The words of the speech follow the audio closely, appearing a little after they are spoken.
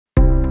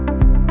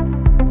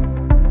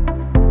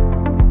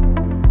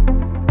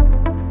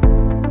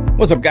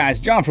What's up guys,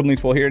 John from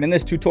Leadswell here, and in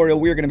this tutorial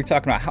we are going to be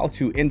talking about how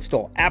to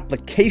install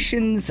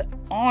applications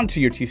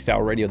onto your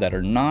T-Style radio that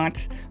are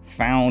not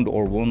found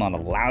or will not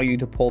allow you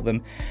to pull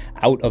them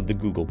out of the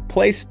Google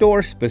Play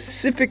Store.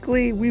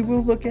 Specifically, we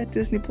will look at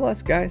Disney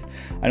Plus, guys.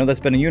 I know that's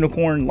been a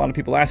unicorn, a lot of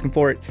people asking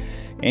for it,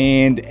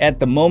 and at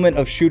the moment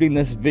of shooting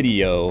this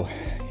video,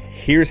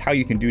 here's how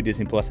you can do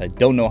Disney Plus. I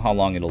don't know how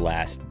long it'll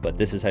last, but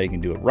this is how you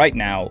can do it right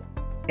now,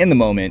 in the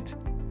moment,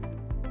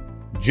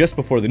 just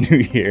before the new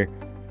year.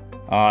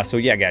 So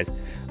yeah, guys,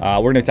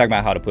 we're going to talk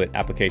about how to put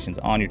applications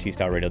on your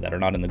T-Style radio that are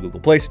not in the Google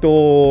Play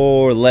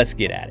Store. Let's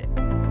get at it.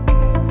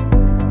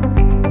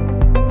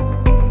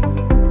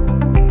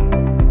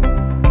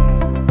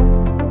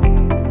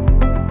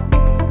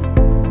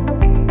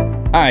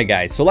 Alright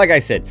guys, so like I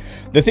said,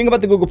 the thing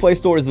about the Google Play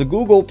Store is the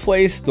Google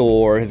Play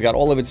Store has got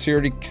all of its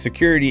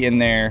security in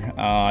there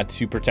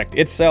to protect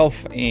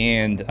itself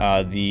and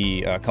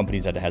the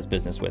companies that it has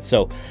business with.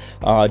 So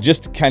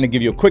just to kind of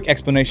give you a quick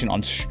explanation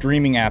on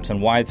streaming apps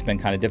and why it's been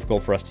kind of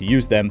difficult for us to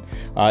use them,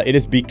 it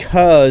is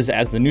because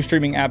as the new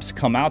streaming apps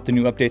come out, the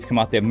new updates come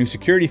out, they have new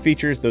security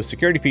features. Those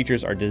security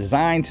features are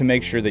designed to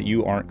make sure that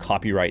you aren't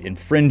copyright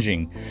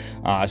infringing.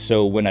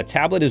 So when a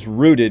tablet is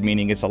rooted,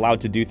 meaning it's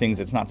allowed to do things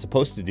it's not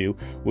supposed to do,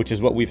 which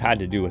is what we've had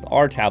to do with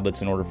our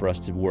tablets in order for us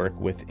to work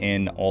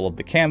within all of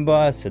the CAN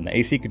bus and the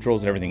AC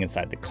controls and everything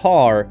inside the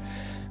car.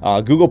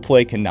 Google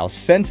Play can now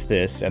sense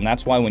this, and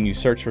that's why when you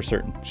search for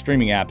certain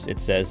streaming apps, it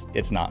says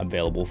it's not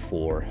available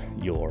for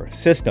your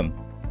system.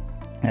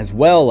 As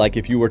well, like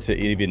if you were to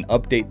even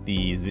update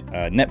the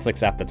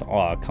Netflix app that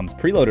comes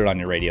preloaded on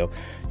your radio,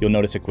 you'll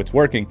notice it quits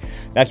working.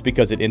 That's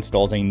because it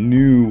installs a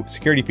new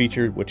security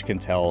feature which can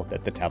tell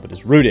that the tablet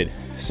is rooted.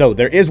 So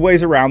there is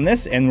ways around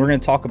this, and we're going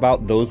to talk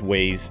about those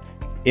ways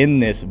in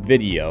this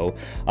video.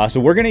 So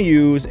we're going to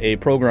use a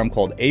program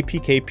called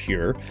APK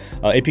Pure.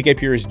 APK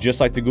Pure is just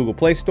like the Google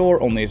Play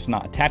Store, only it's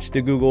not attached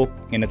to Google,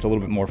 and it's a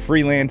little bit more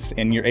freelance,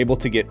 and you're able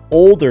to get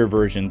older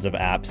versions of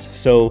apps.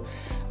 So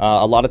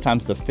a lot of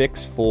times the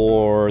fix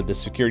for the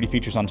security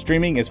features on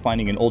streaming is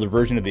finding an older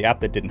version of the app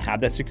that didn't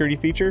have that security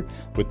feature.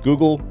 With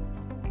Google,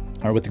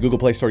 or with the Google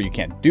Play Store, you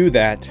can't do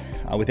that.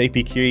 With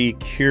APK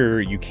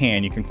Pure, you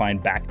can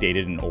find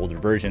backdated and older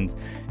versions,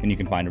 and you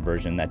can find a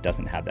version that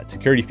doesn't have that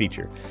security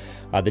feature.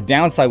 The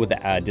downside with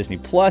the Disney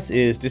Plus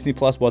is Disney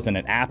Plus wasn't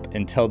an app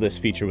until this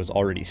feature was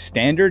already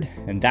standard,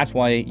 and that's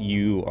why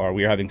we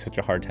are having such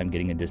a hard time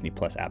getting a Disney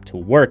Plus app to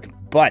work.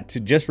 But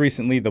just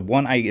recently, the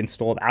one I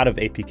installed out of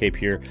APK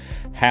Pure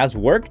has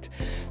worked,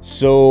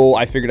 so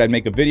I figured I'd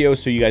make a video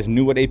so you guys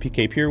knew what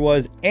APK Pure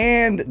was,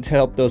 and to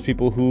help those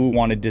people who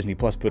wanted Disney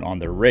Plus put on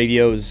their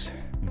radios.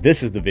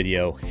 This is the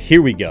video.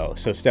 Here we go.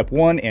 So step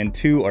 1 and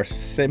 2 are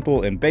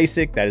simple and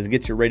basic. That is,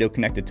 get your radio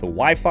connected to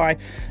Wi-Fi.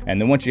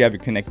 And then once you have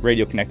your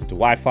radio connected to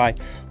Wi-Fi,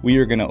 we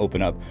are going to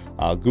open up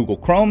Google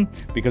Chrome,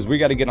 because we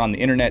got to get on the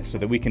internet so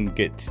that we can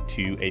get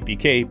to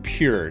APK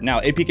Pure. Now,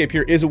 APK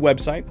Pure is a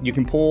website. You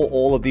can pull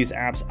all of these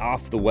apps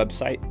off the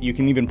website. You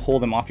can even pull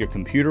them off your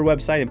computer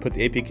website and put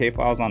the APK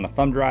files on a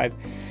thumb drive,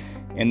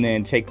 and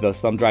then take those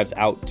thumb drives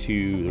out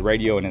to the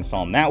radio and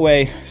install them that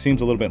way.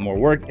 Seems a little bit more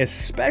work,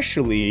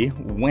 especially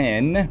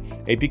when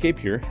APK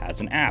Pure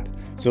has an app.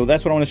 So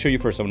that's what I want to show you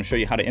first. I want to show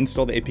you how to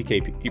install the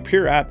APK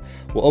Pure app.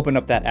 We'll open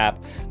up that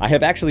app. I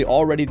have actually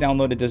already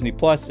downloaded Disney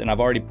Plus, and I've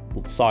already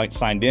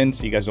signed in,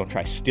 so you guys don't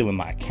try stealing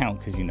my account,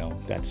 because you know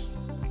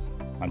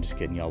I'm just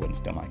kidding, y'all wouldn't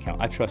steal my account.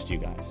 I trust you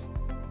guys.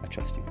 I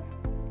trust you.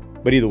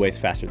 But either way, it's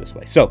faster this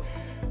way. So,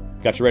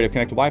 got your radio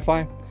connected to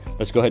Wi-Fi.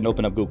 Let's go ahead and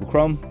open up Google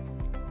Chrome.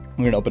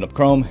 We're going to open up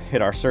Chrome,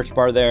 hit our search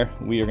bar there.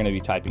 We are going to be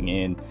typing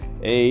in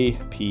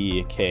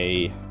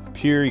APK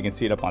Pure. You can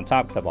see it up on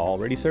top because I've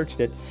already searched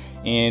it.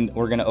 And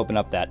we're going to open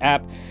up that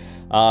app.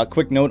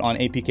 Quick note on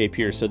APK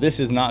Pure. So this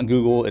is not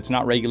Google. It's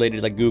not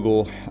regulated like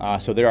Google.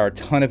 So there are a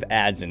ton of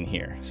ads in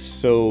here.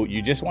 So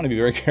you just want to be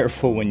very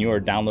careful when you are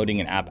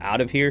downloading an app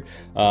out of here.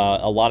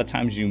 A lot of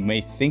times you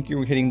may think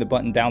you're hitting the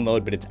button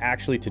download, but it's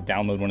actually to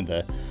download one of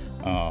the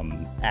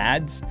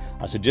ads.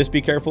 So just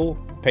be careful,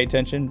 pay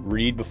attention,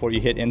 read before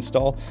you hit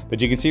install. But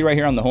you can see right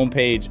here on the home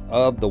page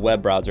of the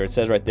web browser, it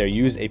says right there,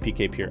 use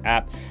APK Pure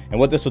app. And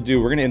what this will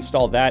do, we're going to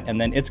install that, and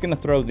then it's going to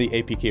throw the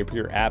APK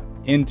Pure app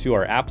into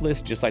our app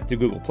list, just like the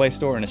Google Play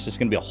Store, and it's just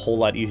going to be a whole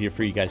lot easier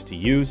for you guys to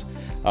use.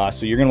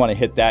 So you're going to want to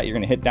hit that. You're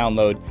going to hit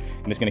download,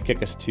 and it's going to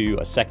kick us to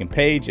a second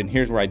page. And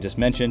here's where I just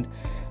mentioned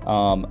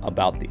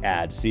about the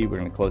ads. See, we're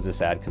going to close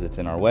this ad because it's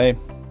in our way.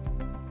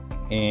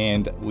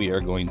 And we are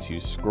going to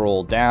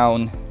scroll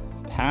down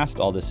past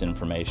all this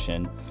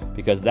information,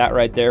 because that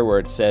right there where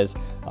it says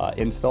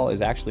install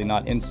is actually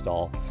not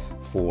install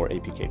for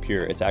APK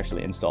Pure. It's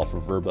actually install for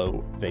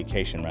Verbo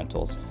vacation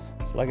rentals.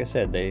 So like I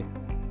said, you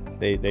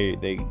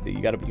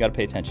gotta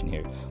pay attention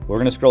here. We're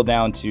gonna scroll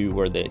down to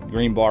where the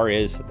green bar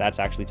is. That's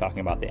actually talking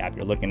about the app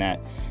you're looking at,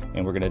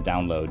 and we're gonna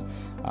download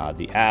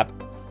the app,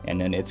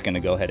 and then it's gonna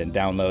go ahead and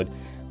download.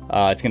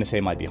 It's going to say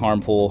it might be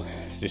harmful.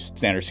 It's just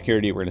standard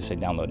security. We're going to say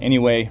download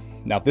anyway.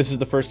 Now, if this is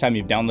the first time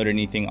you've downloaded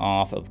anything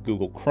off of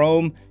Google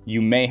Chrome,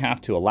 you may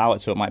have to allow it.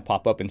 So it might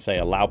pop up and say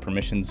allow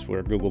permissions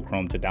for Google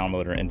Chrome to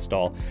download or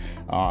install,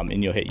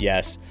 and you'll hit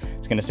yes.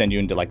 It's going to send you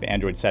into like the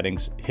Android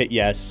settings. Hit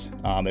yes.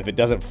 If it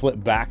doesn't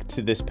flip back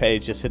to this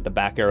page, just hit the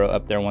back arrow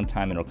up there one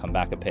time and it'll come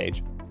back a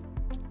page.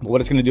 But what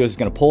it's going to do is it's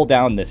going to pull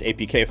down this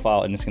APK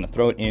file and it's going to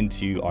throw it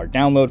into our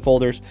download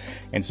folders.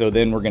 And so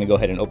then we're going to go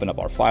ahead and open up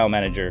our file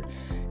manager,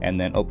 and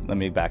then let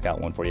me back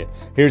out one for you.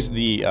 Here's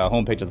the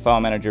homepage of the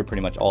file manager,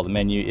 pretty much all the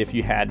menu. If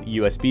you had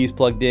USBs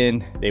plugged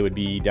in, they would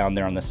be down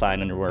there on the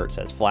side under where it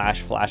says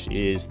flash. Flash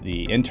is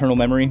the internal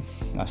memory.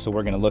 So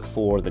we're going to look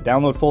for the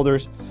download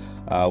folders.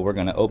 We're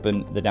going to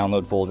open the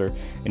download folder,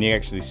 and you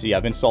actually see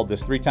I've installed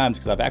this 3 times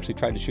because I've actually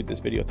tried to shoot this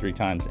video 3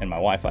 times and my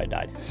Wi-Fi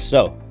died.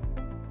 So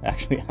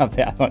actually have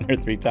the app on here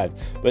 3 times,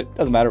 but it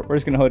doesn't matter. We're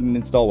just gonna go ahead and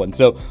install one.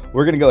 So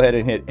we're gonna go ahead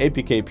and hit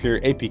APK Pure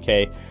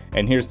APK,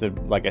 and here's the,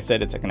 like I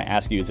said, it's gonna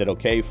ask you, is it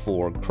okay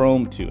for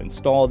Chrome to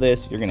install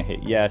this? You're gonna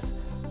hit yes,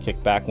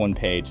 kick back one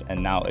page,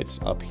 and now it's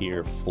up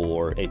here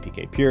for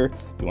APK Pure.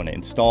 You wanna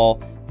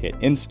install, hit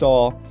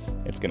install.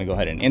 It's gonna go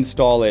ahead and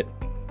install it,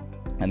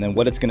 and then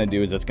what it's gonna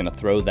do is it's gonna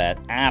throw that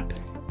app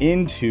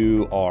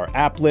into our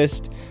app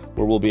list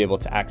where we'll be able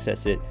to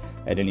access it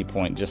at any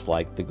point, just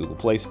like the Google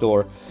Play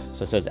Store.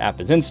 So it says app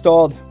is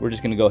installed. We're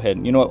just gonna go ahead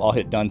and, you know what, I'll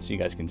hit done so you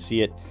guys can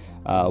see it.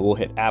 We'll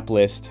hit app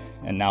list,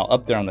 and now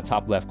up there on the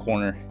top left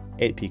corner,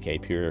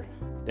 APK Pure,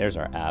 there's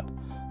our app.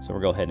 So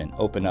we'll go ahead and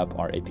open up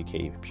our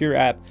APK Pure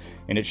app,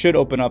 and it should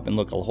open up and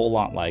look a whole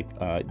lot like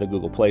the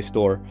Google Play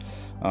Store.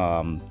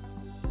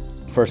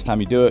 First time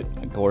you do it,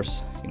 of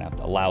course, you're gonna have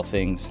to allow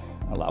things,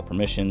 allow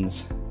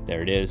permissions.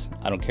 There it is.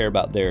 I don't care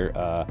about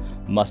their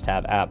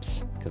must-have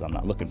apps because I'm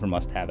not looking for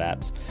must-have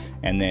apps.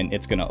 And then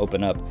it's gonna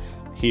open up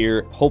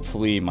here.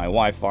 Hopefully my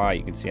Wi-Fi,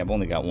 you can see I've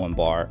only got 1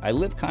 bar. I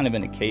live kind of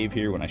in a cave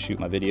here when I shoot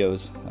my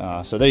videos.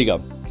 So there you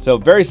go. So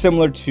very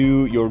similar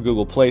to your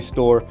Google Play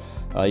Store.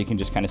 You can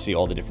just kind of see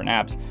all the different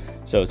apps.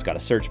 So it's got a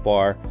search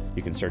bar.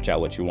 You can search out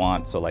what you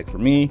want. So like for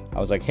me, I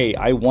was like, hey,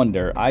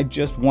 I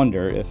just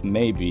wonder if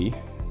maybe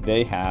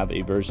they have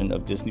a version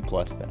of Disney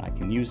Plus that I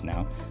can use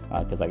now.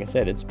 Because like I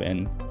said, it's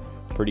been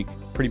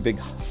pretty big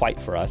fight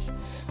for us.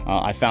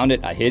 I found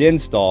it, I hit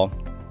install,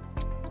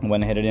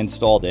 went ahead and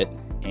installed it,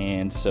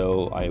 and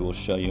so I will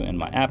show you in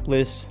my app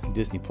list.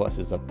 Disney Plus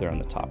is up there on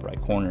the top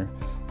right corner.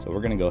 So we're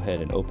gonna go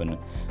ahead and open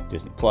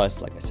Disney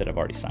Plus. Like I said, I've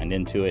already signed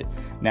into it.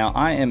 Now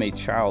I am a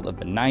child of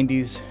the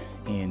 90s,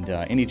 and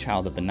any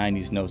child of the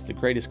 90s knows the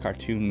greatest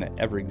cartoon that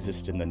ever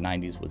existed in the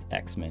 90s was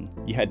X-Men.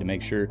 You had to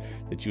make sure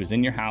that you was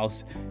in your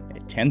house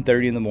at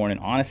 10:30 in the morning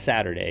on a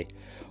Saturday,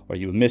 or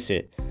you would miss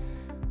it.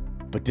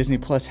 But Disney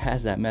Plus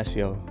has that mess,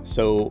 yo.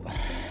 So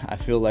I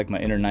feel like my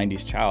inner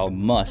 90s child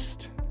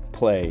must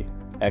play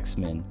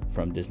X-Men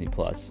from Disney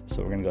Plus.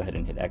 So we're gonna go ahead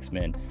and hit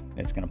X-Men.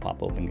 It's gonna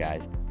pop open,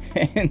 guys.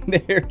 And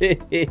there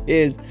it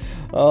is.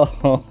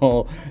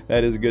 Oh,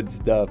 that is good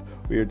stuff.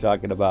 We were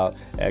talking about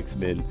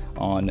X-Men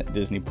on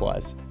Disney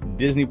Plus.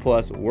 Disney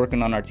Plus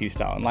working on our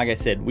T-style. And like I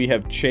said, we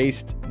have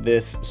chased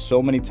this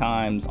so many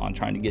times on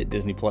trying to get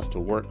Disney Plus to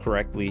work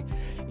correctly,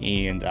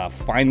 and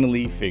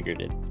finally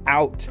figured it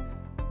out.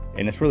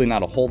 And it's really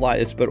not a whole lot,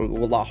 it's been a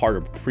lot harder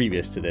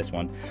previous to this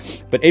one.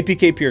 But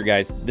APK Pure,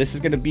 guys, this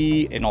is gonna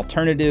be an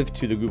alternative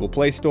to the Google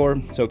Play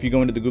Store. So if you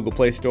go into the Google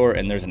Play Store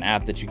and there's an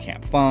app that you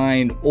can't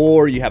find,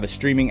 or you have a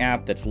streaming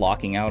app that's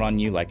locking out on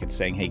you, like it's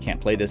saying, hey, you can't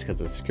play this because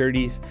of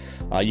securities,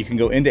 you can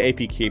go into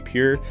APK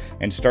Pure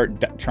and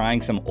start trying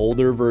some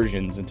older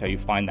versions until you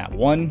find that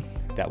one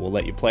that will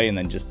let you play, and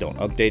then just don't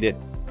update it.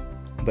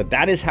 But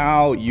that is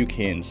how you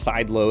can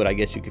sideload, I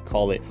guess you could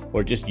call it,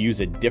 or just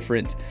use a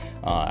different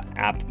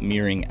app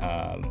mirroring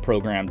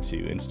program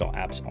to install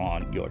apps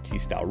on your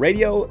T-Style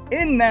radio,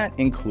 in that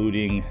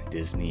including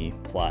Disney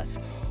Plus.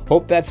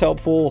 Hope that's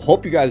helpful.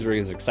 Hope you guys are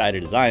as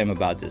excited as I am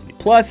about Disney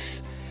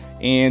Plus.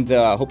 And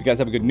hope you guys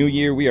have a good new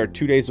year. We are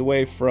 2 days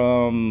away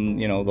from,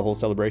 you know, the whole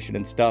celebration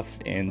and stuff.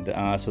 And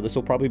so this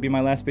will probably be my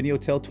last video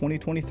till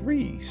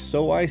 2023.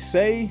 So I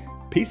say,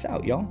 peace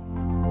out, y'all.